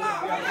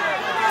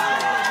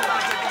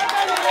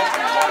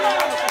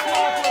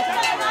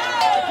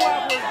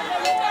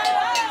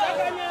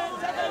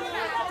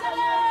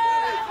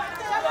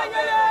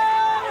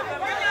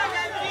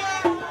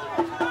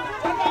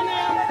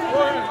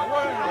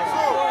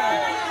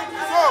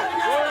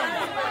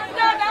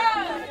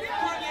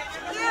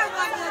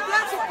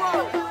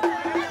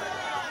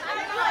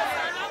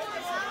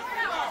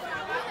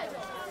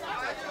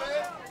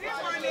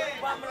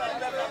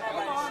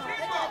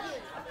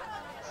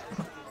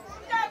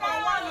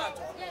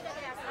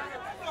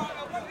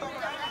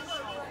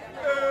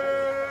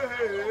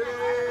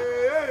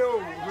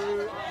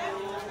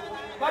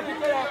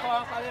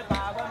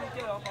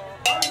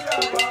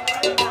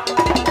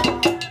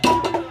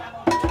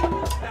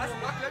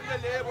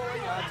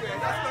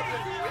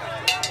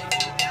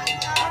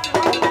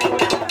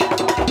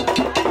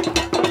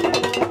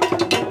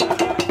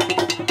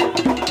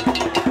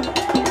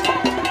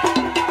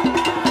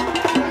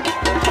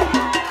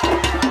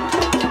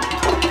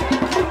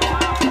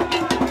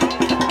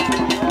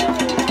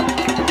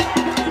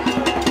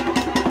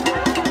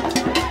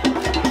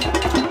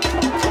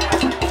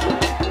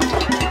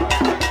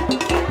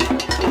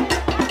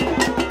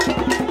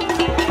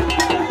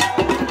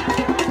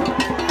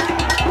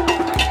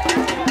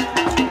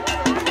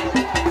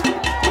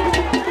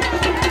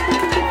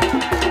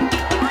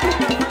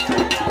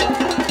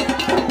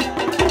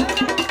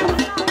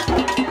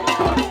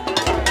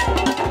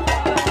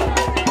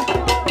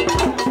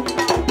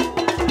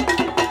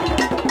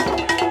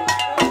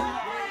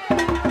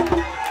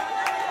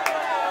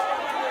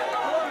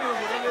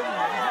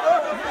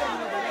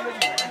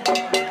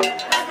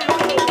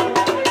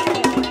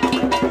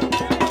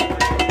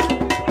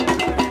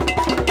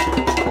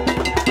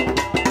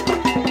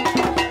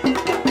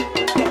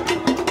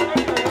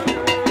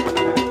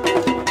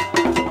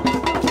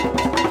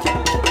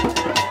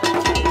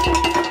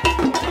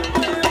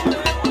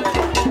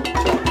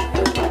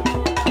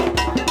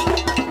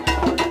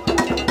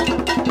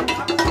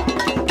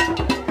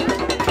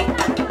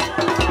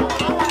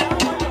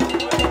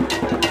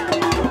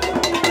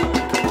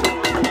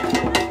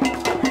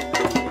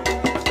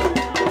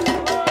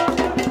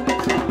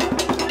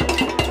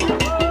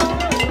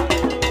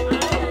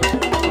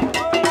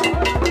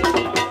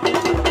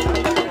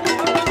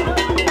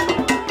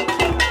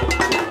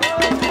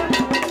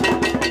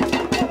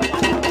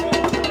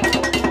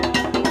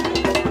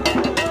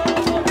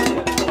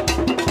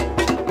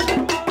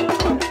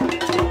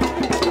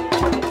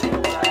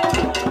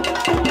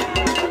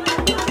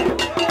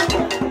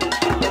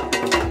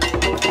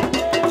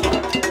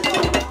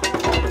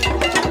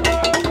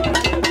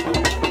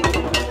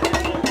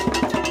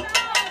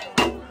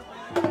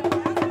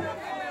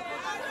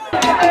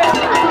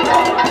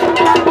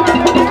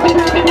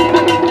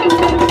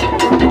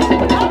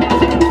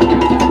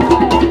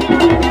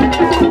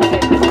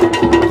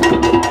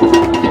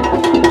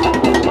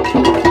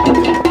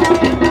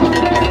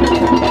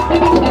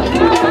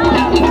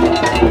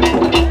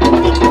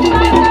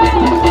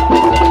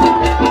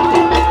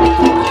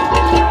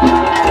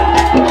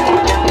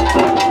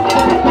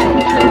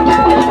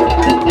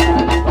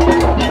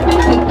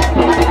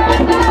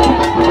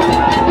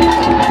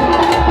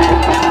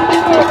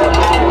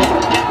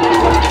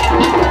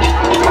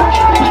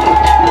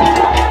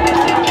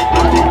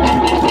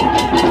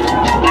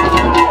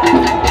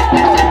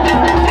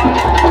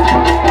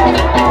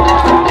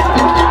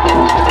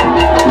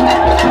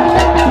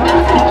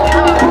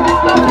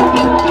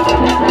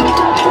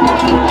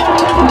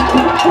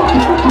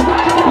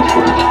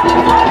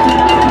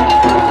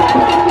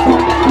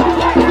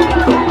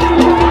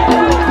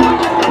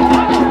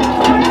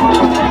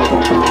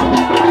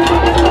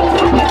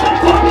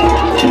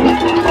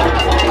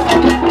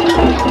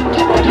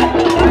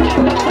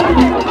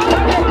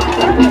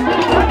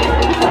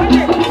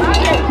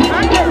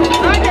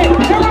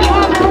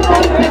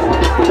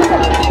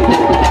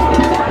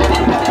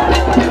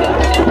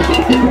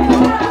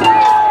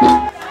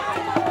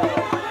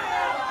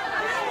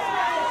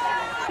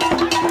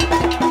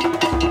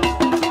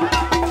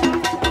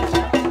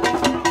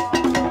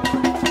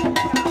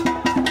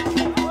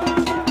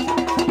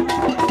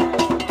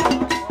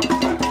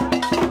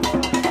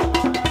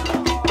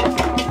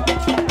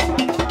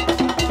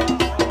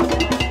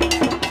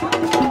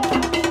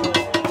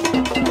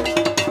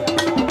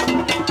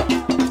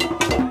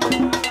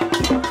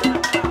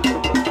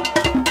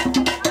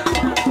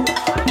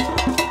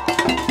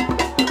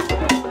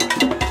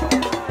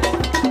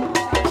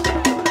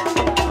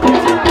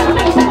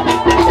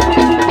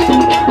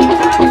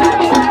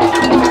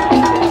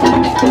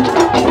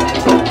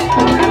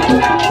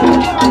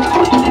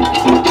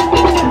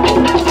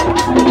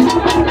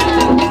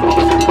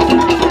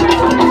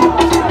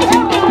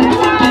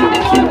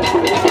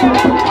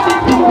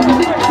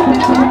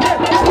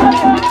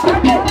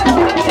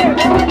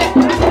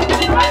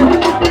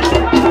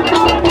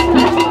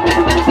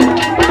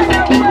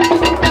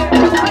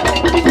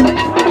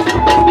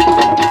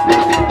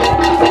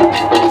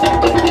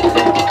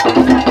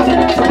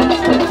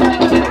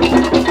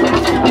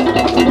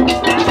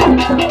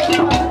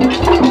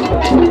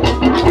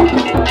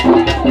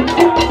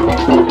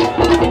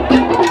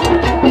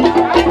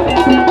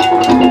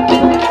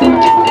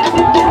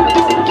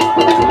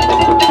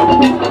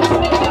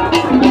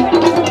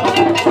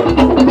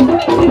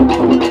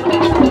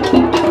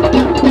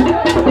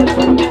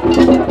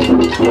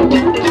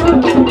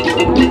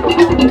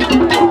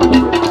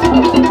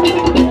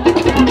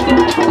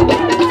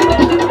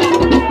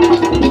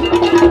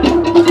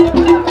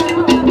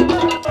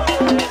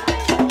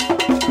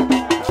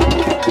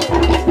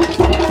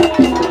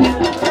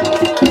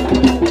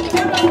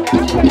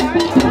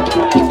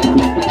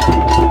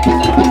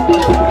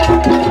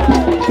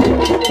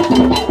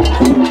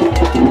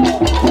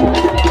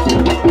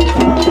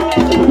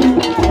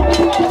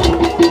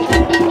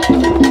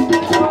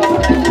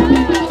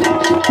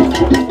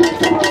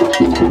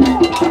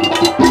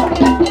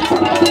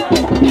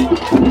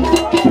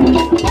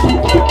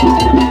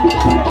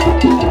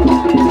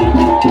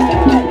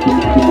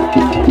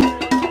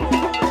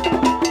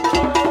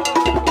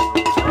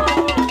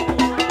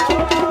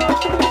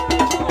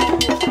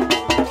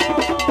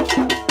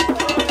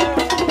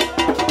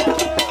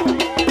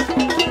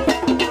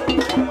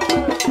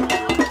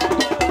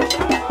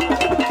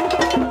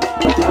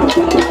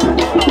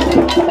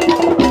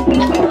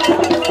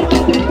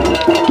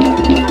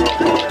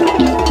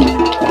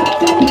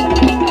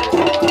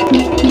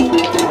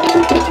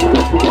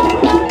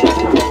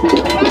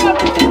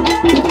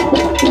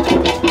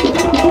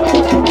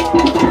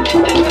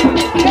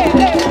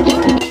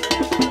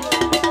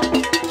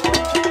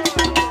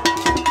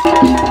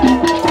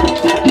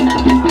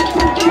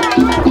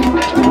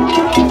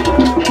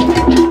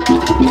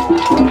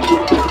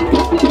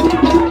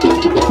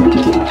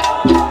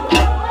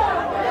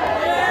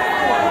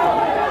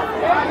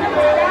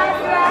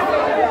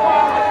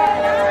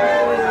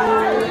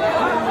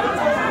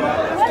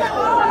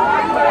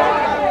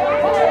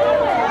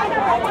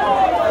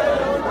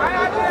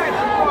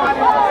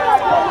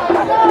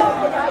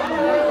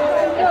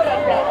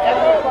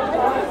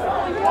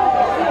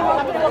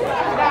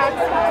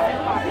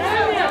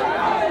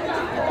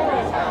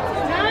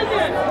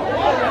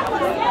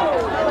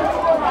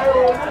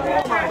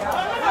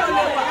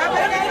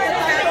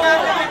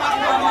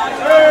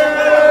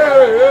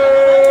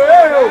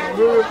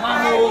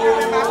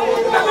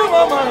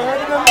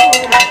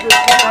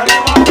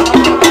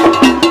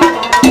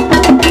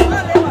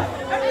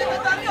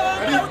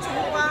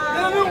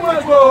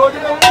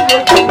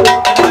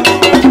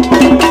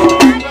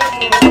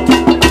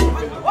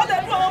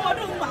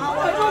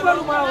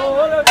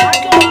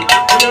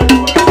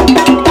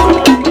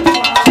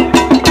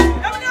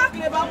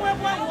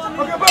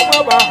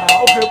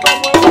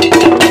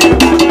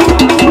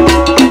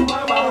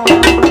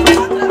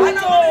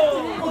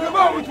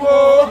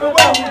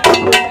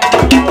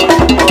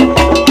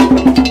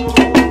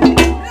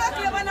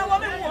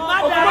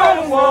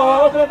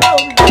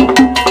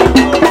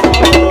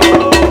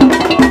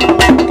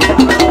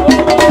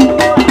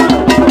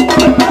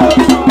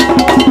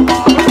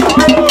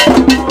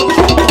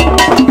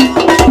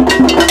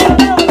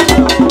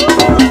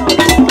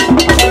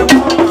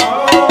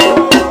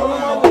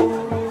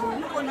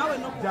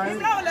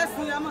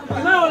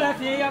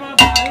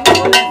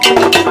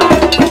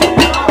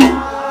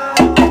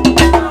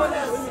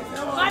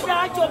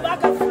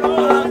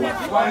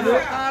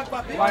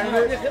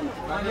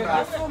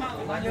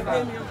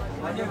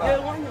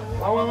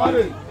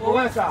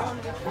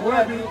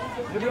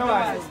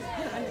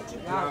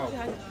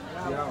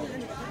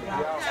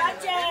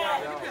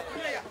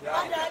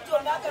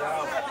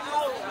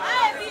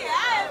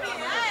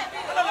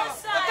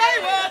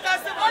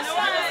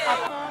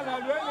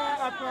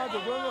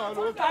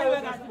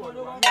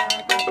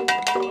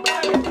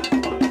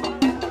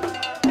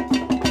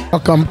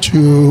Welcome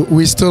to,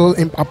 we're still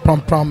in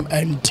Prampram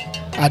and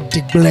at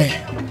Digblen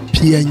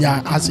Deity,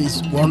 as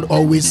is one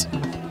always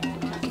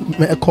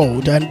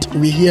called, and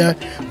we're here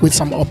with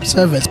some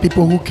observers,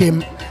 people who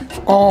came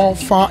all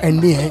far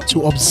and near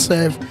to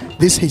observe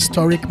this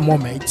historic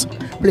moment.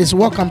 Please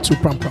welcome to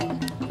Prampram.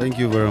 Thank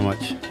you very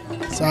much.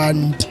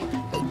 And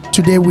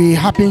today we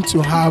happen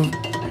to have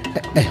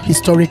a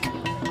historic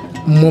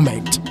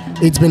moment.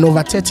 It's been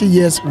over 30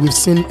 years we've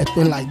seen a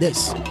thing like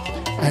this,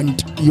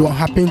 and you are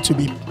happy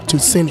to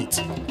see it.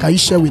 Can you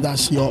share with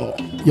us your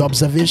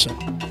observation?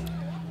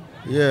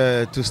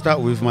 Yeah, to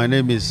start with, my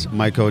name is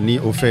Michael Ni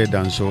Ofe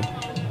Danso.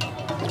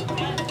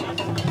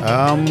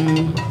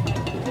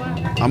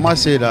 I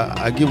must say that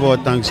I give all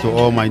thanks to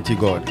Almighty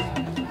God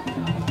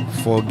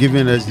for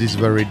giving us this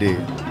very day,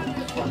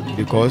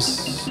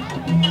 because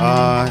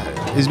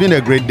it's been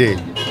a great day,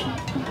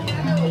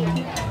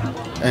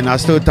 and I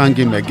still thank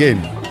Him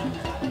again,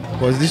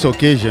 because this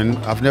occasion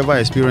I've never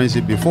experienced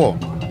it before.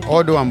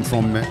 Although I'm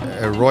from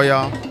a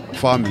royal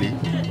family,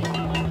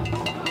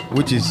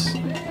 which is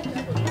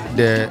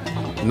the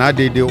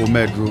Nadede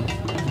Omedru,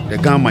 the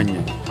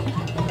Gamanye.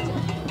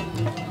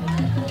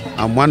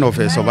 I'm one of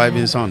her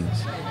surviving sons.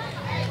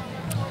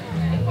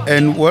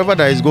 And whatever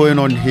that is going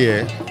on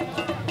here,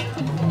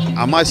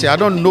 I must say I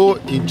don't know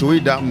into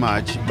it that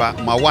much, but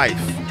my wife,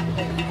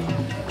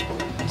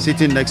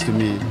 sitting next to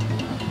me,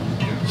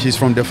 she's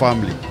from the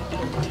family.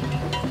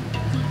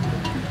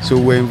 So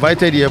we're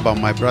invited here by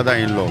my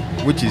brother-in-law,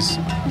 which is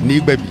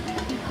Nibebi,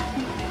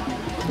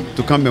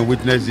 to come and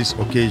witness this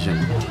occasion.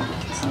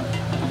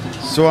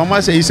 So I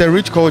must say it's a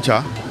rich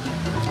culture.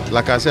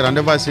 Like I said, I've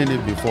never seen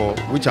it before,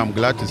 which I'm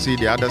glad to see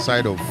the other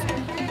side of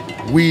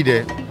we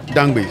the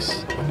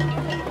Dangbes.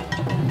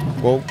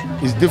 Well,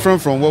 it's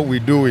different from what we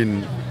do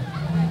in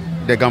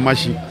the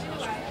Gamashi.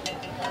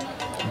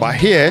 But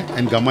here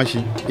in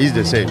Gamashi is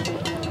the same.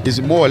 It's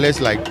more or less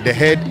like the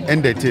head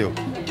and the tail.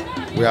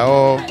 We are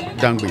all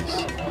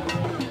Dangbes.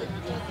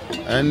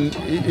 And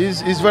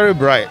it's very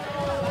bright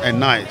and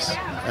nice.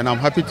 And I'm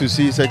happy to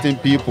see certain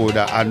people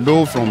that I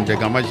know from the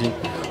Gamashi,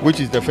 which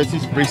is the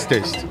fetish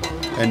priestess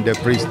and the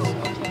priest,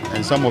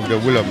 and some of the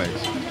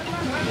Willamers.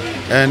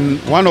 And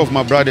one of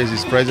my brothers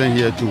is present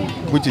here too,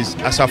 which is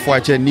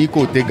Asafuache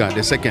Niko Tega,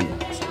 the second.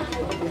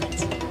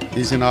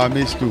 He's in our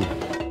midst too.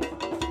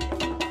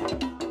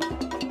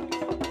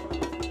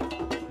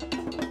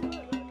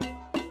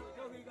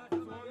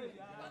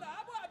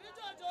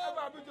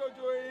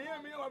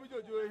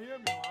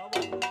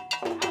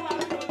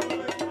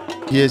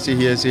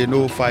 Hearsay,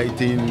 no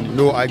fighting,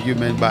 no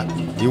argument, but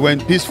he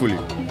went peacefully.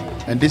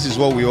 And this is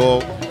what we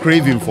all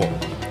craving for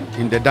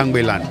in the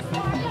Dangbe land.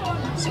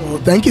 So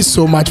thank you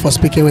so much for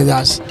speaking with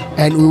us,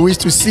 and we wish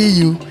to see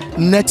you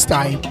next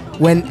time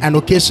when an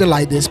occasion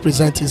like this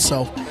presents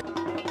itself.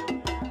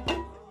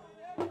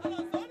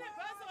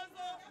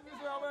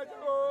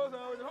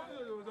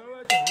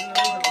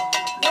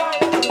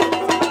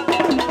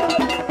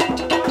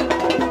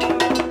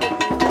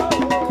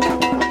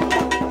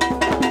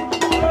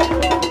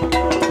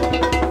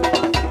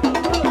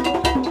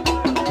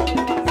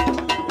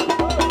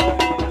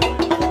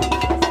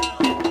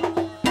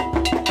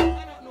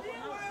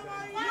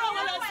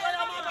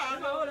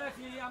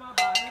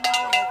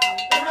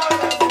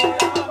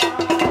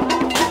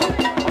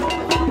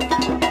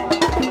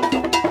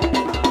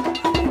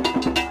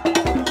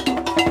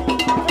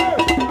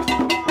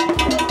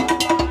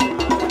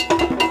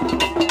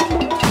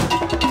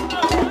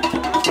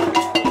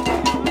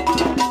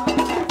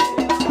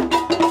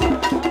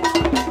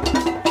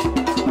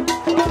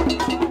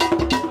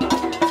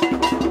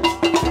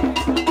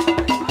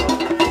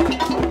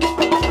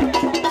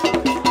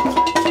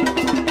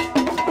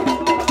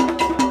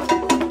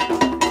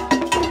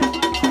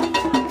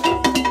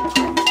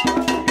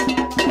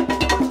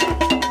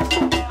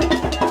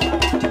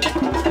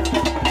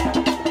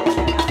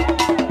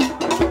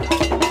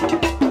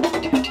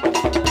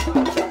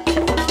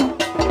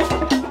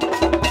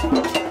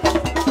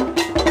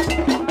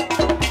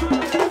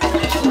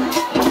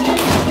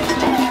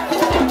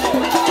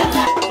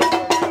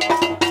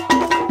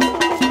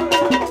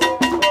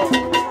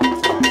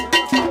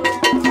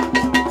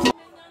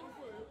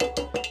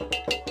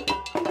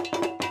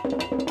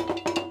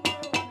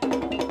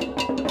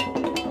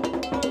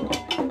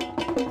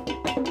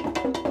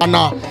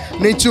 ana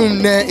ne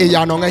tum ne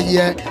eyano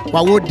ngahie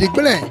wa wo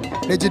Digblen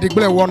ne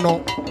Digblen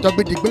wono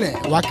togbe Digblen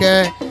wa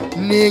ke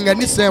ni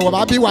ngani se wa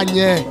ba bi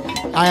wanye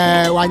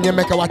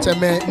meka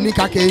wateme ni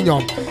ka ke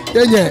nyom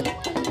enye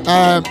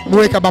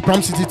muweka ba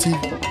Pram City TV.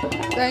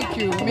 Thank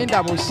you.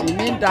 Minda Boshi,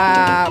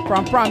 Minda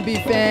Prampram be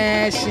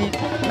fancy.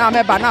 Na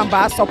me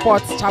banamba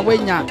support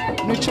Chawenya,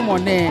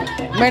 Nuchumone.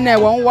 Mene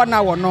won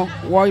no,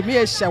 wo mi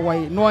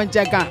ehwe no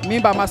njega.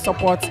 Mimba ma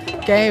support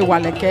Ken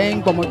Wale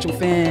Ken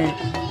Gomochufen.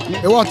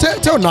 E wo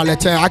tell na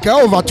lete aka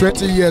over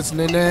 20 years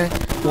nene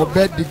wo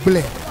bed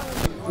Digblen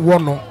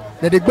wono.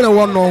 The Digblen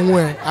wono hu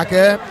e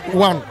aka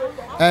 1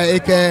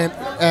 eke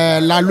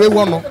lalwe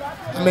wono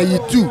me yi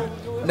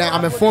 2 na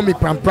ame form me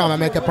Prampram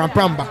ame ke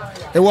Prampram ba.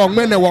 E wo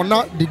mene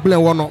wona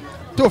Digblen wono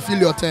to feel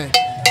your turn.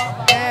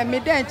 Me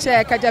den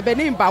che ka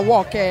jabeni mba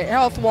work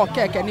health work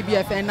ke ni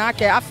BFN na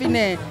ke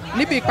afine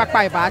ni bi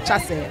kpakpa ba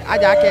chase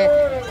aja ke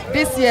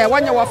this year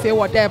wanya wo fe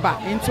wo deba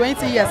in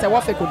 20 years wo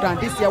fe go down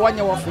this year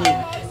wanya wo fe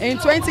in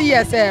 20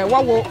 years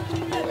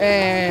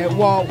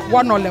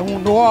wo no le hu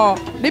no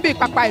ni bi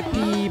kpakpa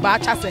pi ba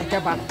chase ke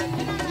ba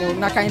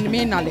na kan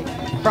mi nale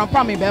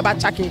Prampram be ba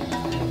chake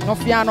no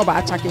fia no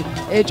ba chake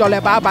e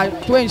jole ba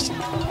 20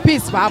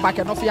 peace ba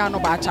ke no fia no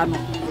ba cha no.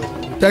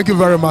 Thank you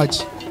very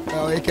much.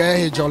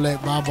 Eke jole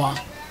baba.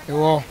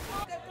 Ewo.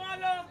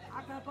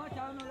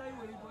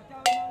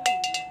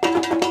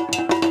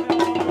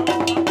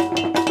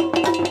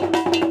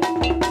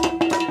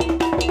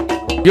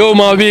 Yo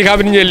ma bi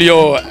kabini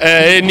yo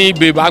eni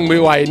be bangbe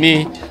wa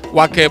eni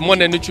wake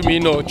mone nuchumi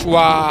no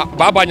chua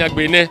baba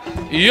nyagbe ne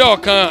yo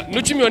kan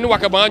nuchumi oni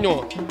wake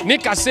banyo ni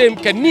kasem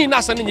ke ni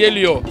nasa ni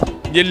yelio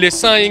ye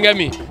lesan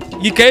ingami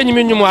yike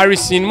enyimi nyumu ari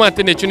sin ma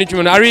te ne chuni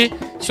chumi ari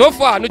so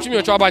far nuchumi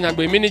o chua baba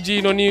nyagbe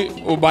miniji no ni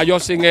obayo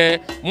singe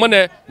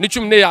mone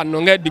nuchumi ne ya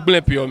no nge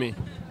Digblen piomi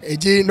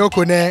eji no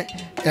kone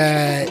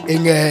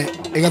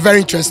inge very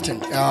interesting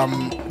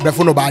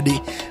before nobody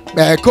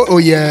ko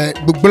oye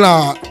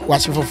Digblen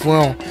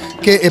wasifofo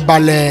ke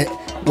ebale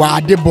wa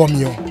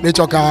adebomio ne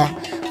choka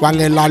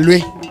wange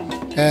lalwe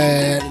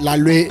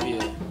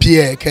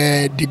Pierre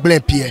ke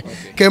Digblen Pierre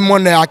ke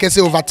mone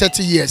akese over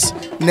 30 years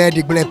ne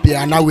Digblen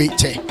Pierre na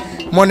wete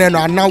mone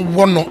no na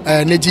wono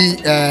neji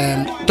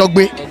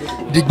togbe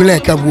Digblen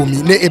ka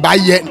womi ne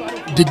ebaye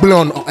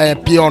Digblen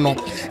Pierre no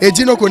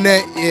eji no ko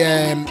ne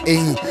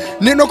ehin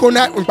ne no ko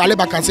na mpale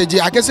bakanseji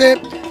akese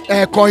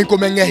coin ko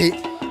mengehe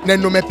ne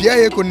no me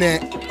Pierre ko ne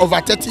over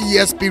 30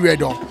 years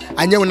period on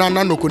anye una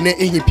na no ko ne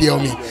ehin Pierre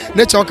mi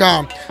ne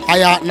choka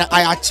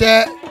aya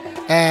che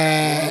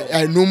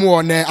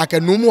Numo ne ake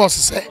Numo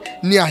sese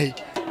ni ahe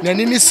ne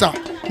nini sa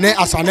ne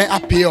asane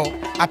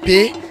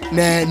ape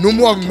ne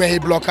Numo mehe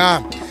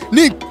bloka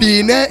ni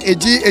pi ne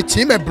eji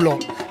echi me blo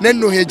ne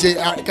no heje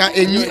ka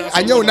enyi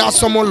anye una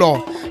asomo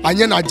lo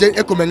anye na je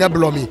ekomenya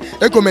blo mi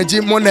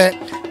ekomeji mo ne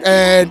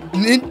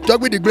ni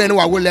togbe Digblen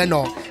wa wo le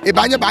no e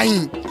ba anye ba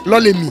hin lo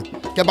le mi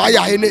ke ba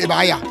ya he ne e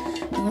ba ya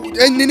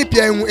nini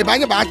pia hu e ba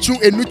anye ba chu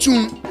enuchu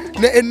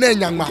ne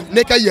enanyama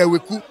ne ka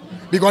yeweku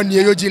because ni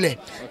eyojile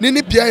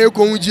nini pia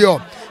eko hunji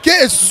o ke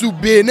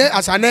esube ne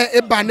asane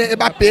eba ne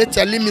eba pe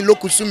tell me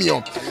lokusumi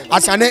o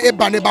asane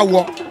eba ne ba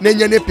wo ne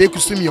nye ne pe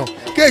kusumi o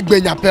ke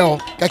egbenya pe o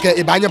keke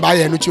eba anye ba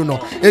ye no chu no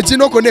eji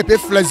no ko ne pe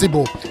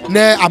flexible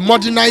ne a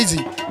modernize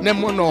ne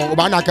mo no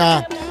oba na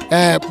ka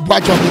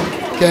bwajo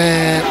ke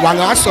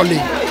wanga asole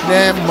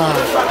ne ma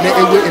ne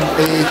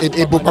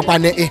ewe ebo papa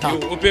ne eha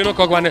openo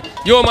ko gwane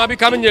yo ma bi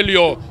kam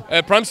nyelio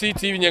Pram City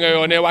TV nyenga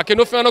yo ne wa ke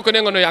no fe no ko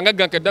ne ngono yanga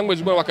ganke dangwe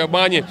zubo wa ka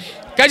banye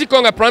kaji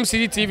ko nga Pram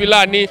City TV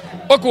la ni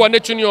oku wane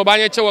chuni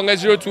obanye che wanga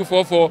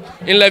 0244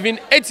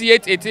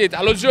 118888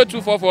 alo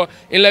 0244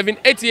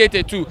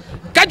 118882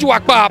 kaji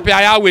wakpa pe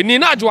ayawe ni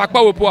na aju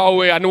wakpa wopo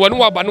awe ani wonu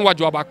wa ba nu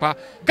waju abakpa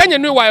kanye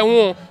nu wa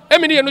ehun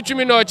emini ye no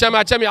chumi no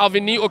chama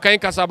Alvin ni okan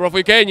kasa brofo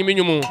ike enyimi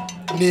nyumu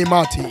ni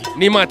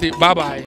mati bye bye.